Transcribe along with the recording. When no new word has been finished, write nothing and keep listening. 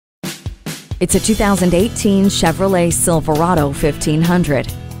It's a 2018 Chevrolet Silverado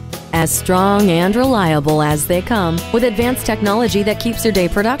 1500. As strong and reliable as they come, with advanced technology that keeps your day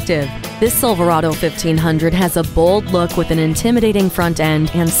productive. This Silverado 1500 has a bold look with an intimidating front end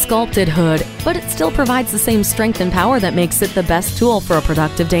and sculpted hood, but it still provides the same strength and power that makes it the best tool for a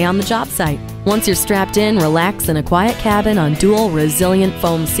productive day on the job site. Once you're strapped in, relax in a quiet cabin on dual resilient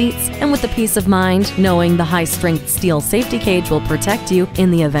foam seats, and with the peace of mind knowing the high-strength steel safety cage will protect you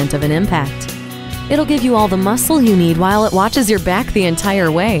in the event of an impact. It'll give you all the muscle you need while it watches your back the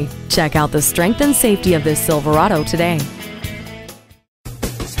entire way. Check out the strength and safety of this Silverado today.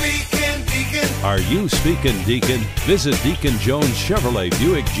 Are you speaking Deacon? Visit Deacon Jones Chevrolet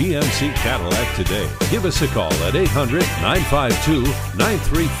Buick GMC Cadillac today. Give us a call at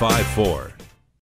 800-952-9354.